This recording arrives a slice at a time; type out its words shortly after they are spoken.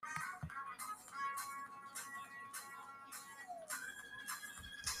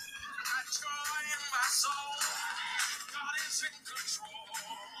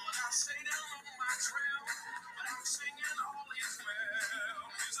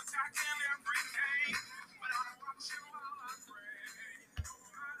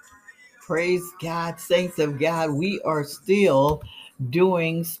Praise God, saints of God. We are still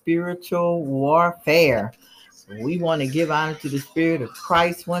doing spiritual warfare. So we want to give honor to the Spirit of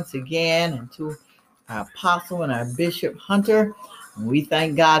Christ once again and to our apostle and our bishop Hunter. And we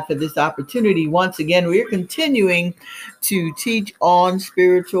thank God for this opportunity. Once again, we're continuing to teach on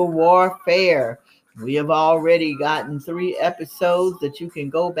spiritual warfare. We have already gotten 3 episodes that you can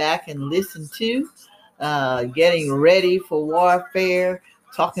go back and listen to, getting ready for warfare,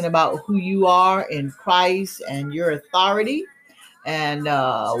 talking about who you are in Christ and your authority. And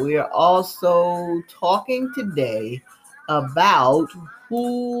we are also talking today about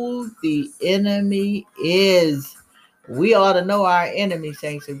who the enemy is. We ought to know our enemy,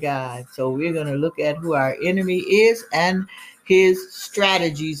 saints of God. So we're going to look at who our enemy is and his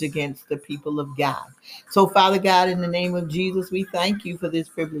strategies against the people of God. So, Father God, in the name of Jesus, we thank you for this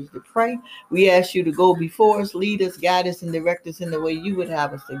privilege to pray. We ask you to go before us, lead us, guide us, and direct us in the way you would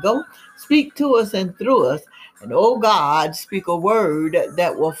have us to go. Speak to us and through us. And, oh God, speak a word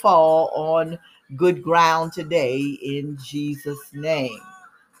that will fall on good ground today in Jesus' name.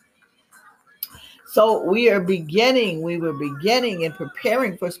 So we were beginning and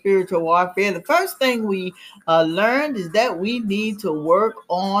preparing for spiritual warfare. The first thing we learned is that we need to work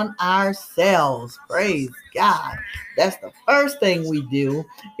on ourselves. Praise God. That's the first thing we do,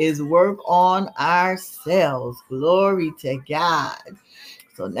 is work on ourselves. Glory to God.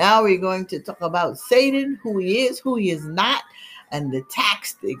 So now we're going to talk about Satan, who he is not, and the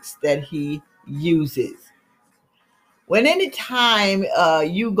tactics that he uses. When any time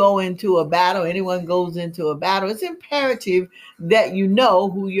you go into a battle, anyone goes into a battle, it's imperative that you know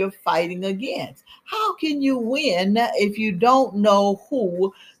who you're fighting against. How can you win if you don't know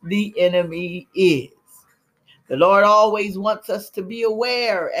who the enemy is? The Lord always wants us to be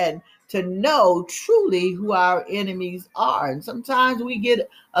aware and to know truly who our enemies are. And sometimes we get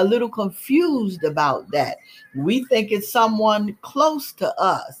a little confused about that. We think it's someone close to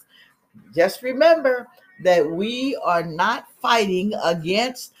us. Just remember that we are not fighting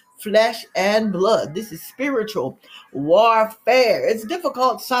against flesh and blood. This is spiritual warfare. It's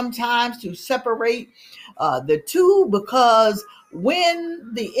difficult sometimes to separate the two, because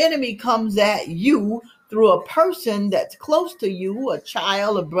when the enemy comes at you through a person that's close to you, a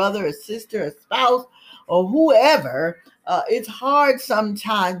child, a brother, a sister, a spouse, or whoever, it's hard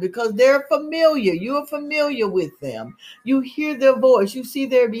sometimes because they're familiar. You're familiar with them. You hear their voice, you see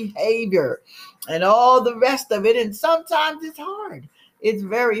their behavior and all the rest of it. And sometimes it's hard. It's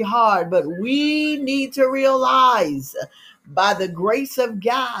very hard, but we need to realize, by the grace of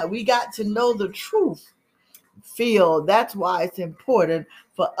God, we got to know the truth. That's why it's important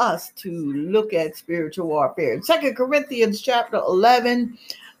for us to look at spiritual warfare. In 2 Corinthians chapter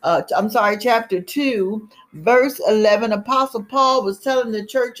 2, verse 11, Apostle Paul was telling the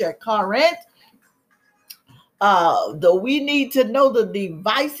church at Corinth, though we need to know the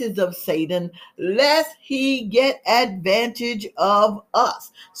devices of Satan, lest he get advantage of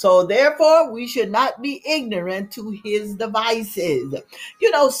us. So therefore, we should not be ignorant to his devices.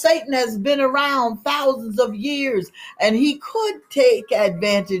 You know, Satan has been around thousands of years, and he could take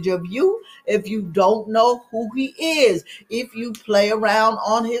advantage of you if you don't know who he is, if you play around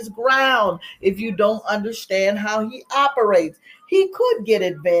on his ground, if you don't understand how he operates. He could get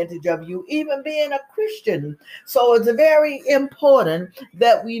advantage of you, even being a Christian. So it's very important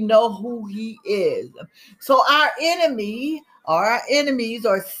that we know who he is. So our enemies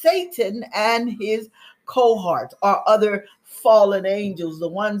are Satan and his cohorts, or other fallen angels, the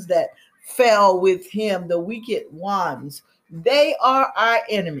ones that fell with him, the wicked ones. They are our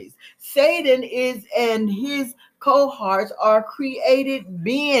enemies. Satan is and his cohorts are created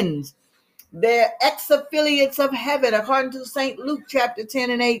beings. They're ex-affiliates of heaven, according to St. Luke chapter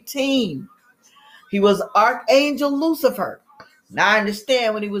 10 and 18. He was Archangel Lucifer. Now I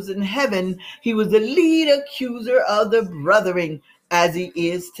understand when he was in heaven, he was the lead accuser of the brethren, as he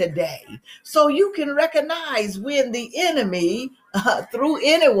is today. So you can recognize when the enemy, through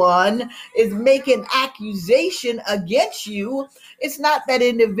anyone, is making accusation against you. It's not that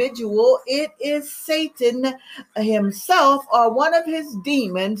individual. It is Satan himself, or one of his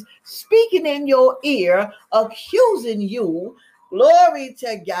demons, speaking in your ear, accusing you. Glory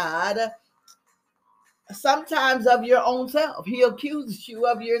to God. Sometimes of your own self. He accuses you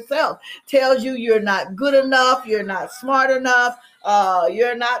of yourself, tells you you're not good enough, you're not smart enough,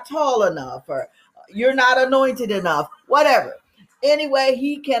 you're not tall enough, or you're not anointed enough, whatever. Anyway,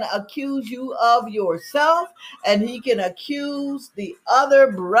 he can accuse you of yourself, and he can accuse the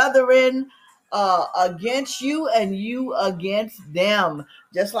other brethren against you, and you against them,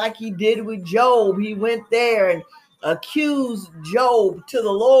 just like he did with Job. He went there and accuse Job to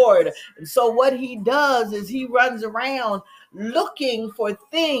the Lord. And so what he does is he runs around looking for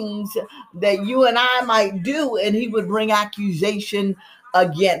things that you and I might do, and he would bring accusation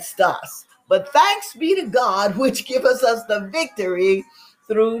against us. But thanks be to God, which giveth us the victory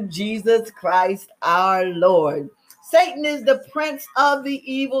through Jesus Christ our Lord. Satan is the prince of the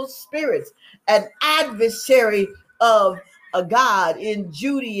evil spirits, an adversary of a God in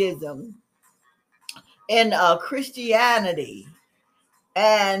Judaism, in Christianity,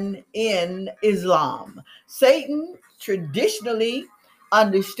 and in Islam. Satan traditionally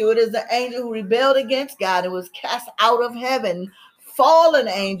understood as the angel who rebelled against God and was cast out of heaven, fallen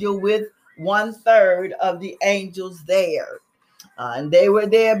angel with 1/3 of the angels there. And they were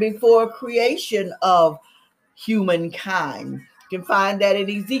there before creation of humankind. You can find that in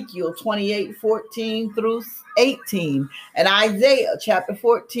Ezekiel 28:14 through 18, and Isaiah chapter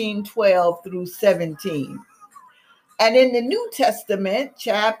 14:12 through 17. And in the New Testament,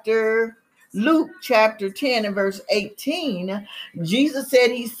 Luke chapter 10 and verse 18, Jesus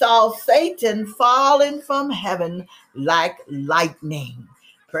said he saw Satan falling from heaven like lightning.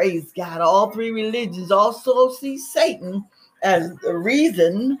 Praise God. All three religions also see Satan as the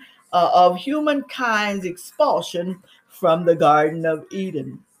reason of humankind's expulsion from the Garden of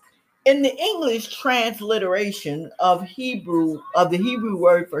Eden. In the English transliteration of the Hebrew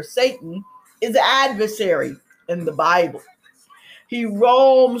word for Satan is adversary in the Bible. He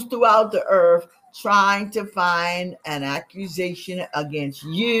roams throughout the earth trying to find an accusation against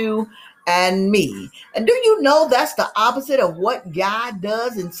you and me. And do you know that's the opposite of what God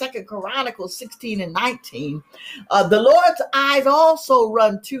does in 2 Chronicles 16 and 19? The Lord's eyes also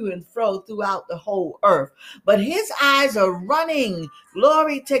run to and fro throughout the whole earth, but his eyes are running,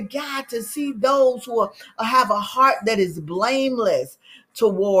 glory to God, to see those who have a heart that is blameless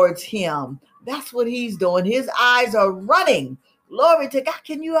towards him. That's what he's doing. His eyes are running. Glory to God.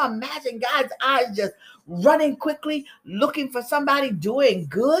 Can you imagine God's eyes just running quickly, looking for somebody doing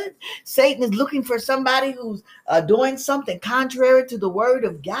good? Satan is looking for somebody who's doing something contrary to the word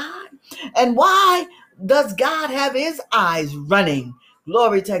of God. And why does God have his eyes running?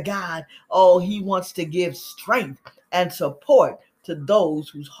 Glory to God. Oh, he wants to give strength and support to those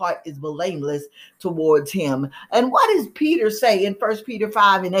whose heart is blameless towards him. And what does Peter say in 1 Peter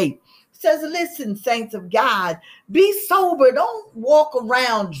 5 and 8? Says, listen, saints of God, be sober. Don't walk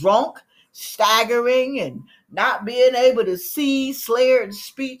around drunk, staggering, and not being able to see, slurred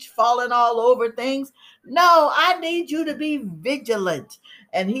speech, falling all over things. No, I need you to be vigilant.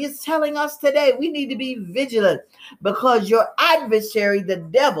 And he is telling us today we need to be vigilant because your adversary, the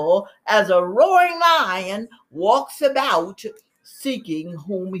devil, as a roaring lion, walks about seeking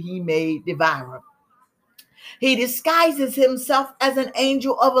whom he may devour. He disguises himself as an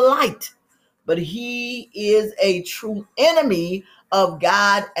angel of light, but he is a true enemy of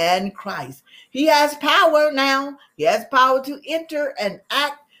God and Christ. He has power now. He has power to enter and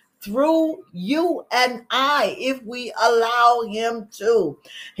act through you and I if we allow him to.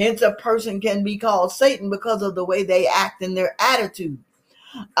 Hence, a person can be called Satan because of the way they act and their attitude.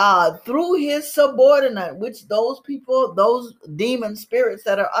 Through his subordinate, which those people, those demon spirits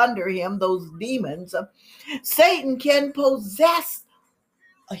that are under him, those demons, Satan can possess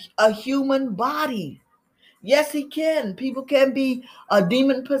a human body. Yes, he can. People can be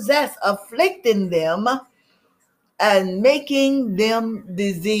demon possessed, afflicting them and making them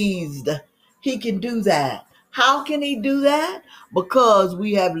diseased. He can do that. How can he do that? Because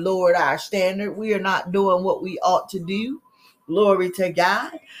we have lowered our standard. We are not doing what we ought to do. Glory to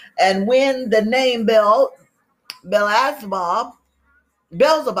God. And when the name Beelzebub,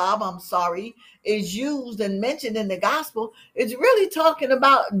 is used and mentioned in the gospel, it's really talking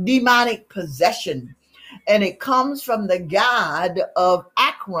about demonic possession. And it comes from the god of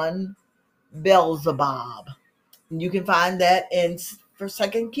Akron, Beelzebub. You can find that in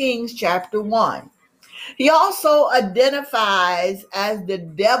 2 Kings chapter 1. He also identifies as the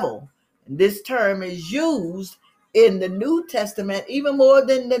devil. This term is used in the New Testament even more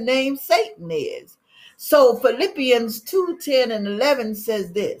than the name Satan is. So Philippians 2:10 and 11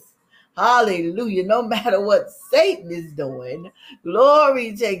 says this. Hallelujah. No matter what Satan is doing,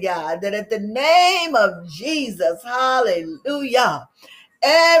 glory to God, that at the name of Jesus, hallelujah,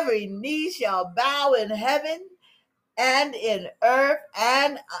 every knee shall bow in heaven and in earth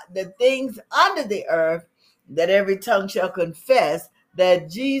and the things under the earth, that every tongue shall confess that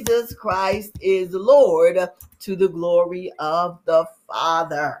Jesus Christ is Lord, to the glory of the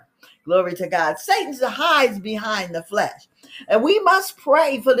Father. Glory to God. Satan hides behind the flesh. And we must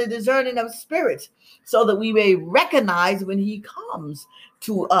pray for the discerning of spirits so that we may recognize when he comes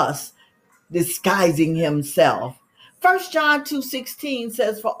to us disguising himself. 1 John 2:16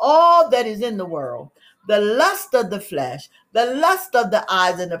 says, for all that is in the world, the lust of the flesh, the lust of the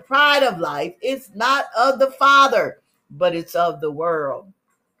eyes, and the pride of life is not of the Father, but it's of the world.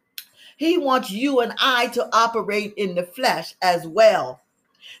 He wants you and I to operate in the flesh as well.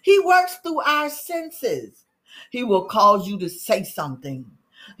 He works through our senses. He will cause you to say something.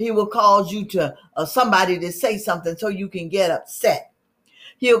 He will cause you to somebody to say something so you can get upset.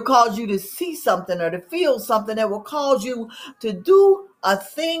 He'll cause you to see something or to feel something that will cause you to do a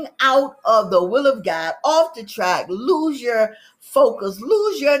thing out of the will of God, off the track, lose your focus,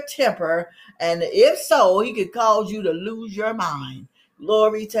 lose your temper. And if so, he could cause you to lose your mind.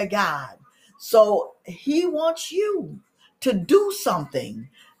 Glory to God. So he wants you to do something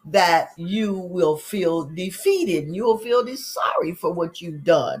that you will feel defeated and you will feel sorry for what you've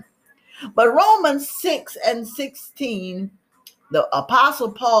done. But Romans 6:16, the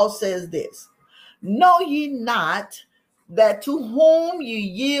Apostle Paul says this, know ye not that to whom you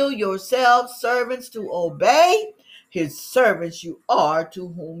yield yourselves servants to obey, his servants you are to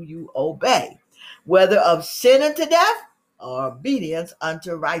whom you obey, whether of sin unto death or obedience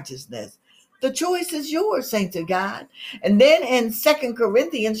unto righteousness. The choice is yours, saints of God. And then in 2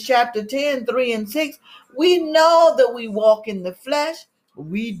 Corinthians chapter 10, 3 and 6, we know that we walk in the flesh.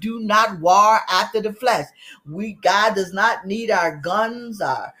 We do not war after the flesh. God does not need our guns,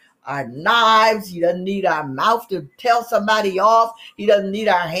 our knives. He doesn't need our mouth to tell somebody off. He doesn't need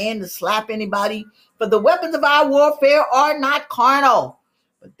our hand to slap anybody. For the weapons of our warfare are not carnal,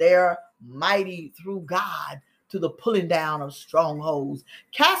 but they're mighty through God to the pulling down of strongholds,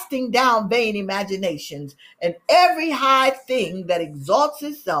 casting down vain imaginations, and every high thing that exalts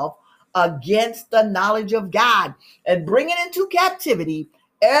itself against the knowledge of God, and bringing into captivity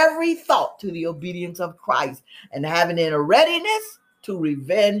every thought to the obedience of Christ, and having in a readiness to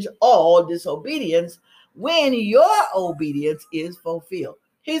revenge all disobedience when your obedience is fulfilled.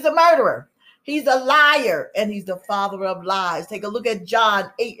 He's a murderer. He's a liar, and he's the father of lies. Take a look at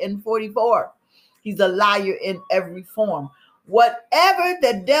John 8:44. He's a liar in every form. Whatever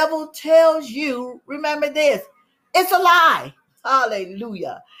the devil tells you, remember this, it's a lie.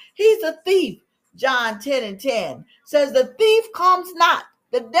 Hallelujah. He's a thief. John 10:10 says the thief comes not.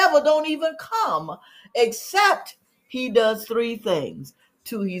 The devil don't even come except he does three things.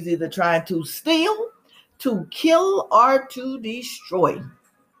 Two, he's either trying to steal, to kill, or to destroy.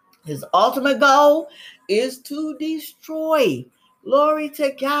 His ultimate goal is to destroy. Glory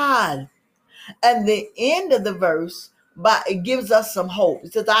to God. And the end of the verse, but it gives us some hope.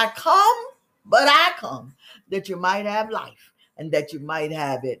 It says, I come that you might have life and that you might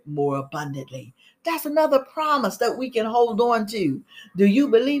have it more abundantly. That's another promise that we can hold on to. Do you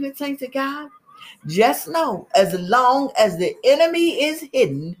believe it, saints of God? Just know, as long as the enemy is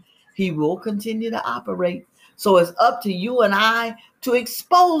hidden, he will continue to operate. So it's up to you and I to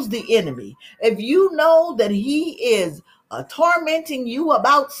expose the enemy. If you know that he is tormenting you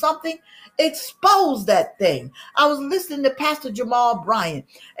about something, expose that thing. I was listening to Pastor Jamal Bryant,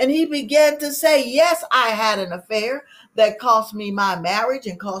 and he began to say, yes, I had an affair that cost me my marriage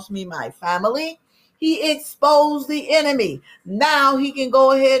and cost me my family. He exposed the enemy. Now he can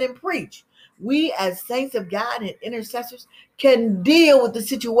go ahead and preach. We as saints of God and intercessors can deal with the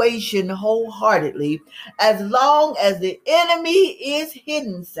situation wholeheartedly. As long as the enemy is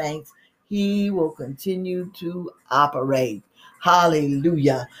hidden, saints, he will continue to operate.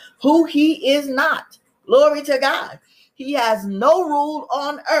 Hallelujah. Who he is not. Glory to God. He has no rule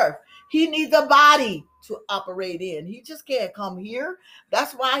on earth. He needs a body to operate in. He just can't come here.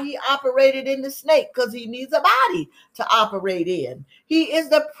 That's why he operated in the snake, because he needs a body to operate in. He is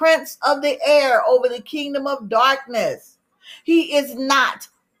the prince of the air over the kingdom of darkness. He is not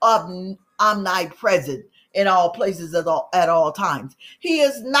omnipresent in all places at all times. He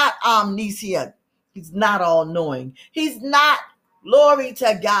is not omniscient. He's not all-knowing. He's not, glory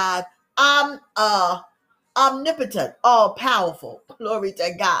to God, omnipotent, all-powerful. Glory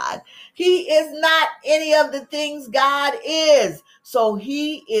to God. He is not any of the things God is. So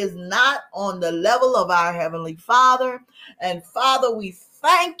he is not on the level of our Heavenly Father. And Father, we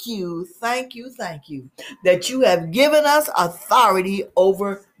thank you that you have given us authority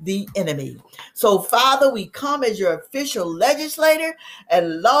over the enemy. So Father, we come as your official legislator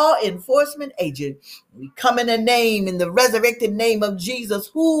and law enforcement agent. We come in the resurrected name of Jesus,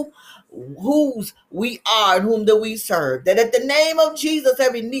 whose we are and whom do we serve. That at the name of Jesus,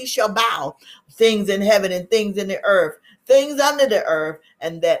 every knee shall bow, things in heaven and things in the earth, things under the earth,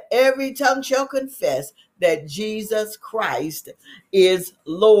 and that every tongue shall confess that Jesus Christ is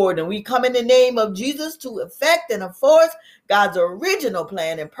Lord. And we come in the name of Jesus to effect and enforce God's original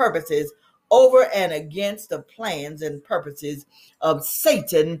plan and purposes over and against the plans and purposes of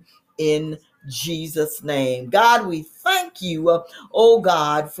Satan in Jesus' name. God, we thank you, oh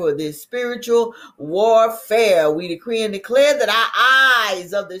God, for this spiritual warfare. We decree and declare that our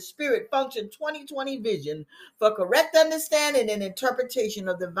eyes of the Spirit function 2020 vision for correct understanding and interpretation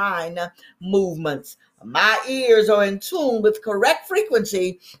of divine movements. My ears are in tune with correct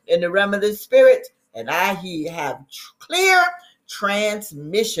frequency in the realm of the Spirit, and I have clear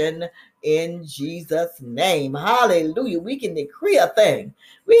transmission in Jesus' name. Hallelujah. We can decree a thing.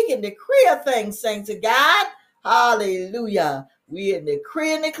 We can decree a thing, saints of God. Hallelujah. We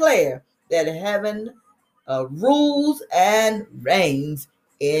decree and declare that heaven rules and reigns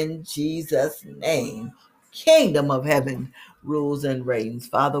in Jesus' name. Kingdom of heaven rules and reigns.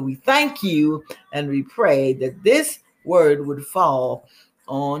 Father, we thank you and we pray that this word would fall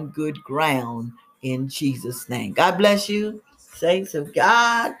on good ground in Jesus' name. God bless you, saints of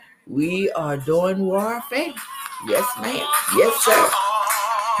God. We are doing warfare. Yes, ma'am. Yes, sir.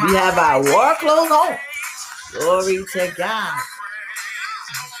 We have our war clothes on. Glory to God.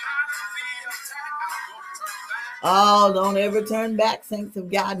 Oh, don't ever turn back, saints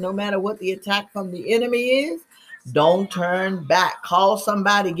of God. No matter what the attack from the enemy is, don't turn back. Call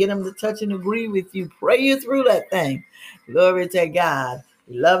somebody, get them to touch and agree with you. Pray you through that thing. Glory to God.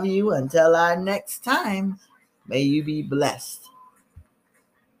 We love you. Until our next time, may you be blessed.